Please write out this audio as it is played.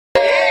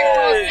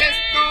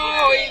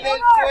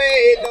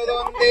suelo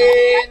donde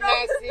he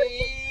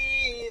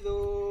nacido.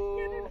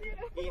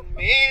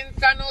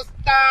 Inmensa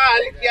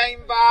nostalgia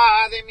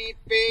invade mi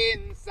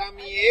pensamiento.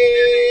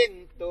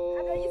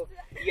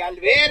 Y al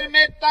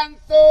verme tan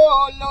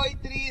solo y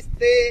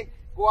triste,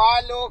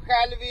 cual hoja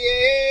al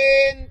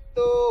viento,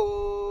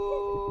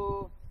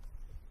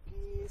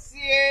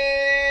 quisiera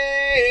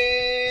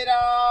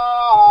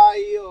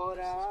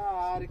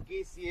llorar,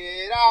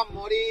 quisiera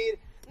morir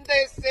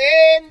de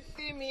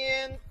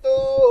sentimiento.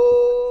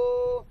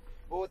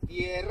 Oh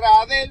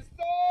tierra del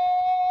sol,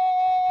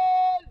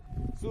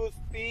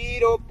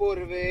 suspiro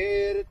por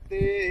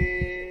verte.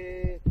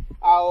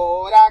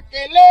 Ahora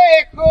que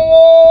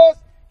lejos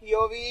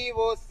yo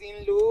vivo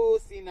sin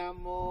luz, sin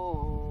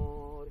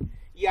amor.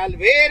 Y al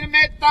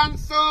verme tan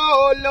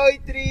solo y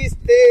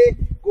triste,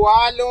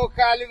 cual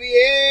hoja al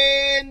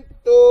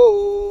viento,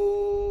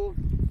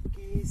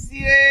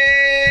 quisiera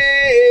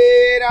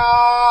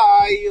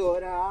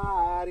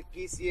llorar,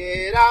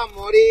 quisiera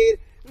morir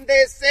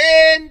de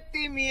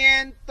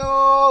sentimiento.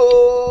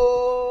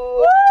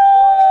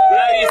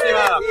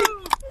 ¡Bravísima!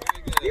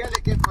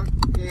 Dígale que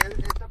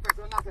esta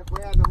persona se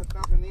fue a los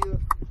Estados Unidos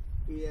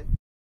y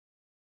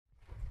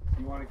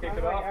You want to kick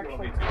it off? You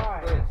want me to?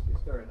 Yes, you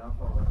started off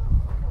already.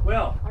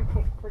 Well, I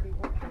kick pretty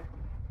well.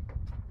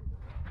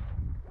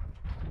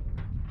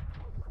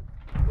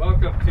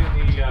 welcome to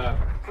the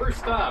first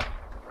stop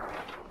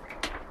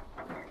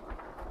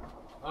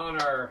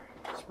on our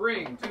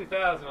spring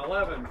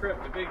 2011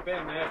 trip to Big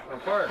Bend National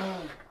Park.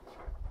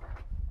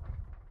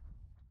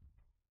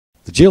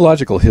 The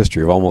geological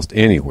history of almost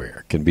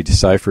anywhere can be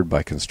deciphered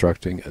by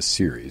constructing a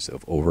series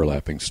of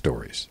overlapping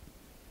stories.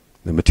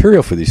 The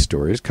material for these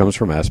stories comes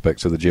from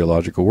aspects of the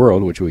geological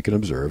world which we can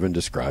observe and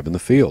describe in the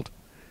field.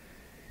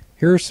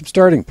 Here are some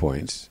starting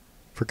points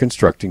for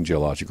constructing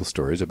geological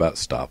stories about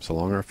stops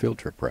along our field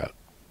trip route.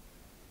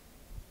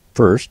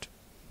 First,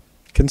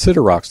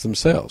 consider rocks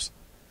themselves.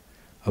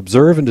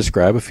 Observe and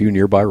describe a few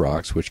nearby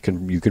rocks which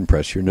you can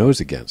press your nose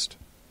against.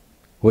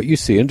 What you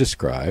see and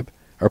describe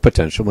are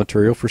potential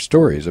material for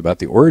stories about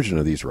the origin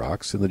of these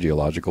rocks in the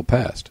geological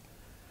past.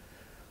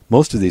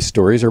 Most of these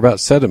stories are about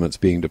sediments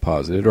being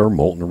deposited or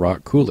molten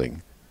rock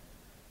cooling.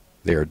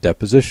 They are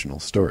depositional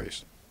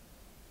stories.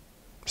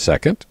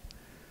 Second,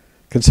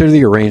 consider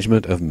the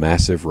arrangement of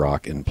massive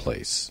rock in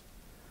place.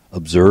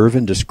 Observe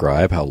and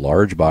describe how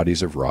large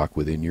bodies of rock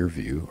within your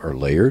view are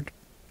layered,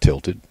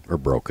 tilted, or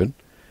broken.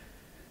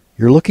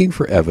 You're looking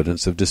for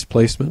evidence of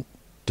displacement,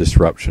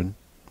 disruption,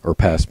 or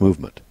past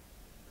movement.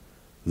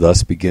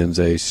 Thus begins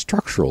a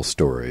structural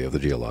story of the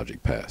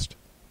geologic past.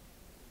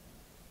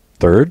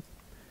 Third,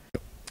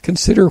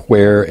 consider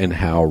where and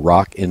how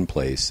rock in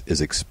place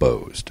is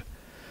exposed.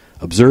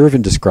 Observe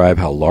and describe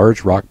how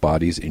large rock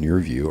bodies in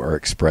your view are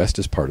expressed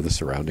as part of the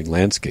surrounding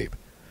landscape.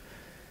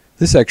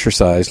 This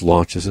exercise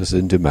launches us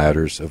into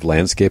matters of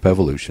landscape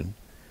evolution,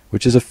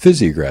 which is a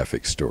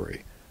physiographic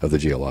story of the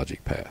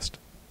geologic past.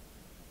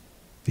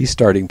 These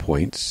starting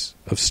points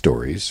of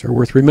stories are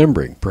worth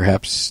remembering.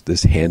 Perhaps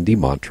this handy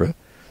mantra,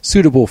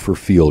 suitable for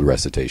field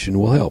recitation,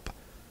 will help.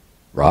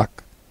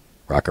 Rock,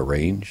 rock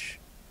arrange,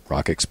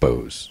 rock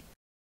expose.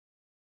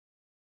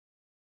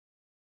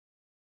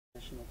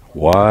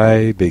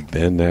 Why Big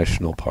Bend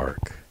National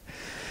Park?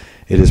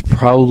 It is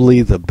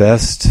probably the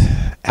best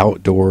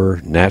outdoor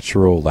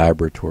natural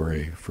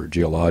laboratory for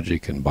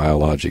geologic and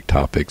biologic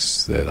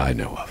topics that I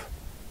know of.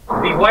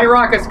 The White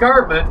Rock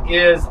Escarpment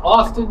is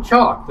Austin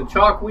chalk, the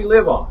chalk we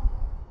live on.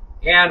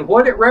 And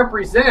what it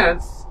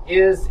represents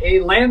is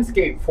a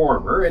landscape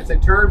former. It's a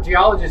term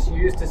geologists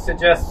use to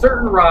suggest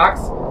certain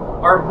rocks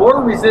are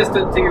more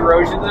resistant to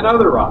erosion than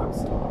other rocks.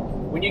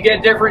 When you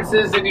get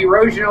differences in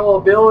erosional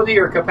ability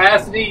or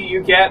capacity,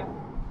 you get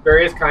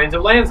various kinds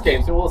of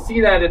landscapes. And we'll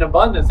see that in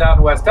abundance out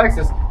in West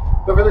Texas.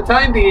 But for the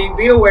time being,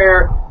 be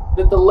aware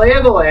that the lay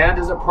of the land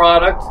is a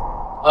product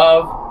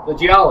of the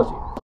geology.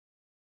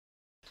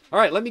 All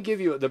right, let me give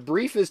you the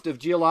briefest of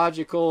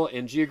geological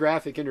and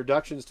geographic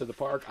introductions to the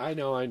park. I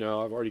know.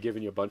 I've already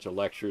given you a bunch of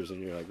lectures, and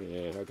you're like,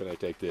 how can I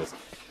take this?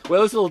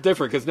 Well, it's a little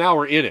different because now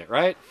we're in it,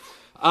 right?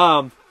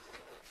 Want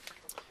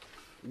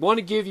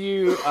to give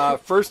you,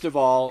 first of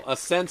all, a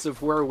sense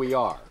of where we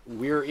are.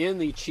 We're in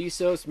the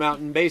Chisos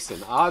Mountain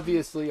Basin.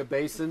 Obviously a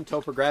basin,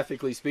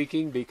 topographically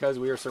speaking, because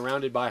we are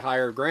surrounded by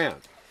higher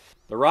ground.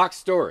 The rock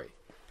story.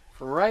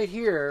 From right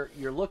here,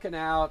 you're looking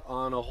out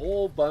on a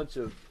whole bunch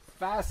of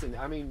fascinating.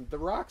 I mean, the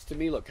rocks to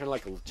me look kind of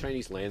like a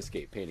Chinese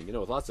landscape painting, you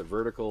know, with lots of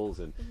verticals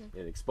and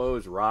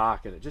exposed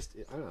rock, and it just,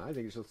 I don't know, I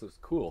think it just looks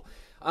cool.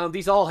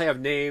 These all have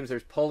names.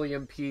 There's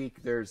Pulliam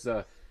Peak. There's,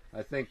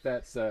 I think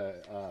that's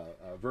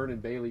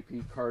Vernon Bailey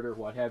Peak, Carter,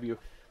 what have you.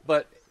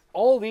 But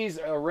all these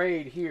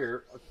arrayed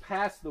here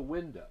past the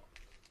window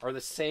are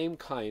the same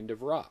kind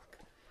of rock.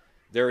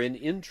 They're an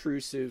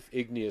intrusive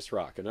igneous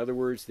rock. In other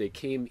words, they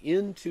came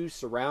into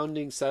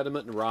surrounding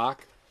sediment and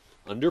rock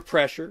under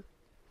pressure,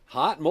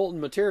 hot molten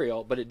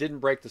material, but it didn't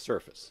break the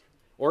surface.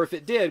 Or if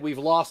it did, we've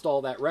lost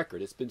all that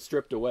record. It's been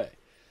stripped away.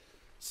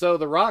 So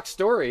the rock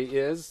story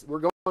is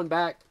we're going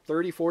back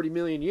 30, 40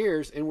 million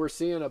years, and we're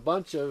seeing a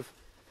bunch of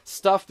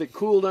stuff that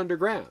cooled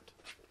underground.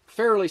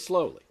 fairly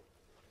slowly.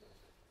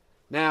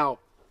 Now,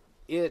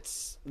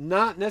 it's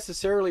not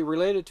necessarily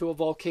related to a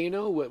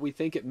volcano, what we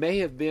think it may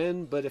have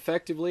been, but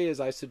effectively, as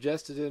I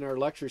suggested in our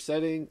lecture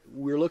setting,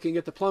 we're looking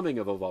at the plumbing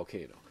of a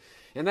volcano.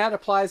 And that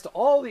applies to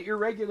all the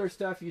irregular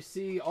stuff you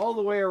see all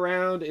the way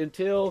around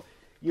until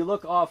you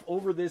look off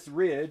over this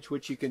ridge,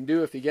 which you can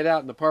do if you get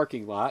out in the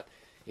parking lot,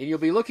 and you'll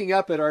be looking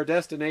up at our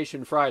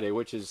destination Friday,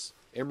 which is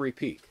Emery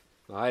Peak,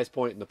 the highest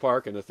point in the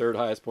park and the third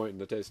highest point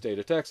in the state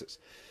of Texas.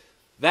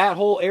 That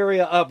whole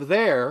area up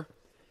there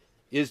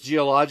is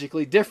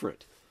geologically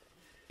different.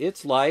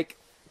 It's like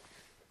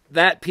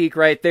that peak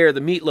right there,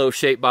 the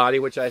meatloaf-shaped body,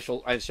 which I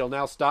shall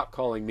now stop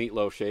calling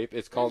meatloaf shape.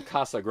 It's called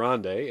Casa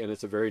Grande, and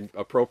it's a very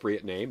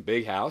appropriate name.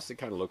 Big house. It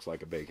kind of looks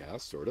like a big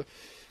house, sort of.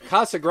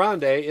 Casa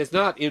Grande is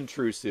not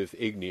intrusive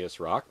igneous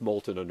rock,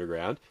 molten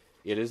underground.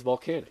 It is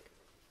volcanic.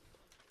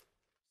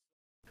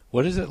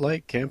 What is it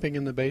like camping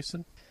in the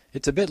basin?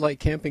 It's a bit like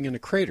camping in a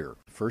crater.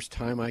 First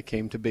time I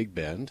came to Big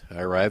Bend,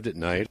 I arrived at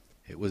night.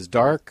 It was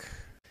dark.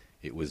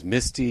 It was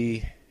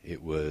misty.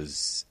 It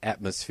was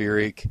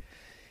atmospheric.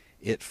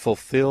 It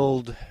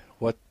fulfilled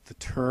what the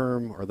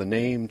term or the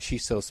name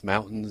Chisos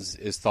Mountains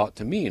is thought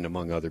to mean,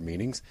 among other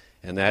meanings,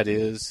 and that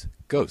is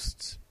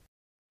ghosts.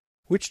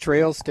 Which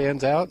trail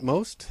stands out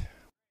most?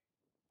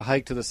 A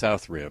hike to the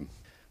South Rim.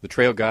 The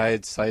trail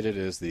guide cited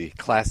as the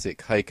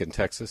classic hike in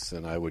Texas,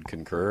 and I would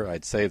concur.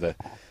 I'd say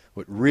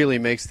what really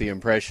makes the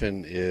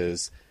impression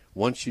is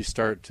once you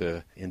start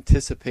to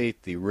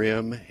anticipate the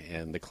rim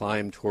and the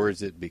climb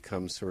towards it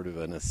becomes sort of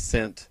an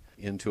ascent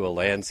into a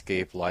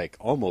landscape like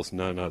almost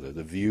none other.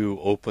 The view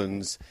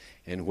opens,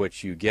 and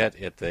what you get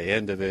at the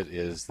end of it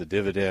is the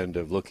dividend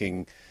of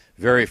looking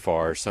very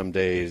far, some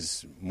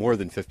days more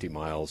than 50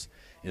 miles,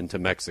 into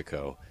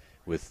Mexico,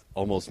 with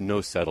almost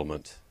no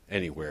settlement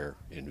anywhere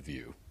in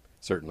view,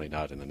 certainly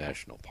not in the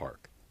national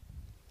park.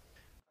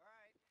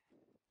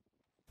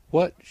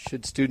 What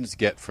should students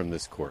get from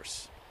this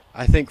course?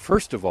 I think,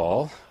 first of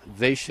all,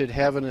 they should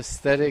have an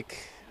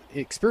aesthetic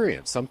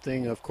experience,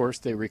 something, of course,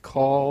 they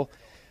recall,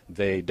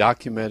 they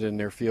document in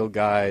their field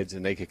guides,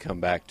 and they could come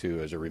back to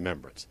as a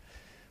remembrance.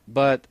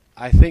 But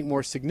I think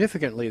more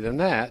significantly than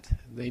that,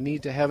 they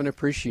need to have an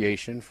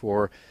appreciation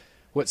for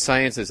what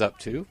science is up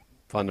to,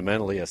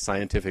 fundamentally a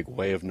scientific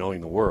way of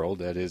knowing the world,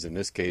 that is, in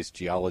this case,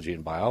 geology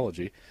and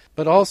biology,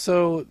 but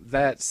also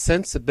that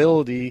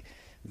sensibility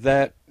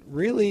that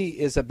really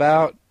is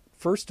about,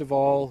 first of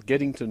all,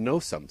 getting to know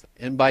something.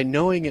 And by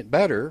knowing it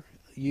better,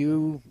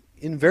 you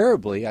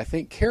invariably, I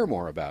think, care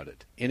more about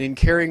it. And in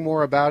caring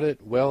more about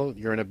it, well,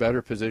 you're in a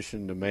better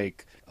position to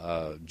make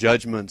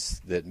judgments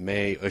that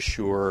may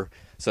assure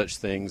such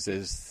things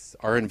as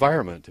our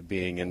environment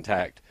being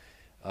intact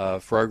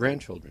for our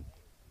grandchildren.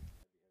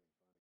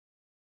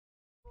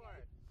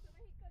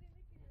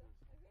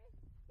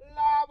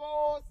 La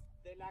voz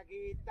de la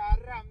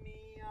guitarra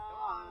mía,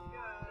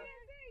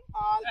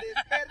 al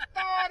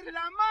despertar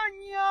la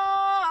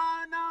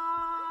mañana,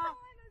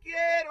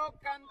 quiero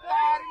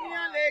cantar mi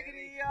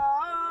alegría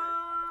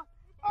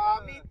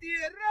a mi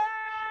tierra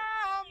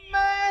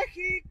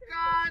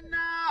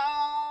mexicana.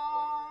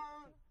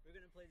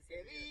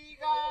 Que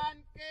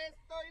digan que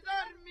estoy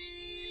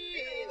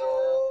dormido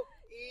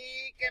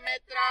y que me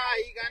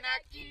traigan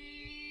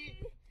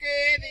aquí.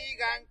 Que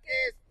digan que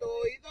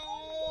estoy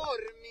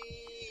dormido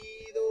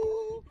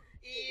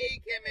y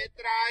que me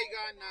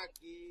traigan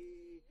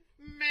aquí.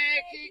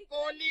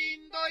 México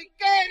lindo y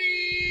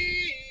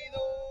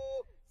querido,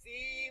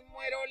 si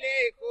muero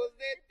lejos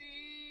de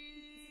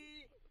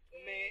ti.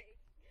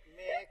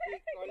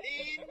 México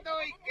lindo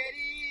y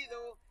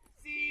querido,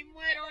 si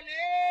muero lejos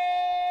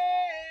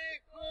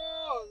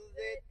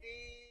de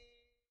ti.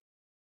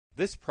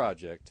 This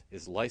project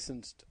is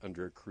licensed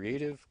under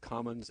Creative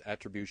Commons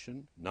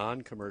Attribution,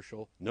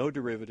 Non-Commercial, No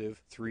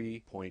Derivative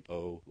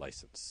 3.0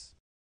 license.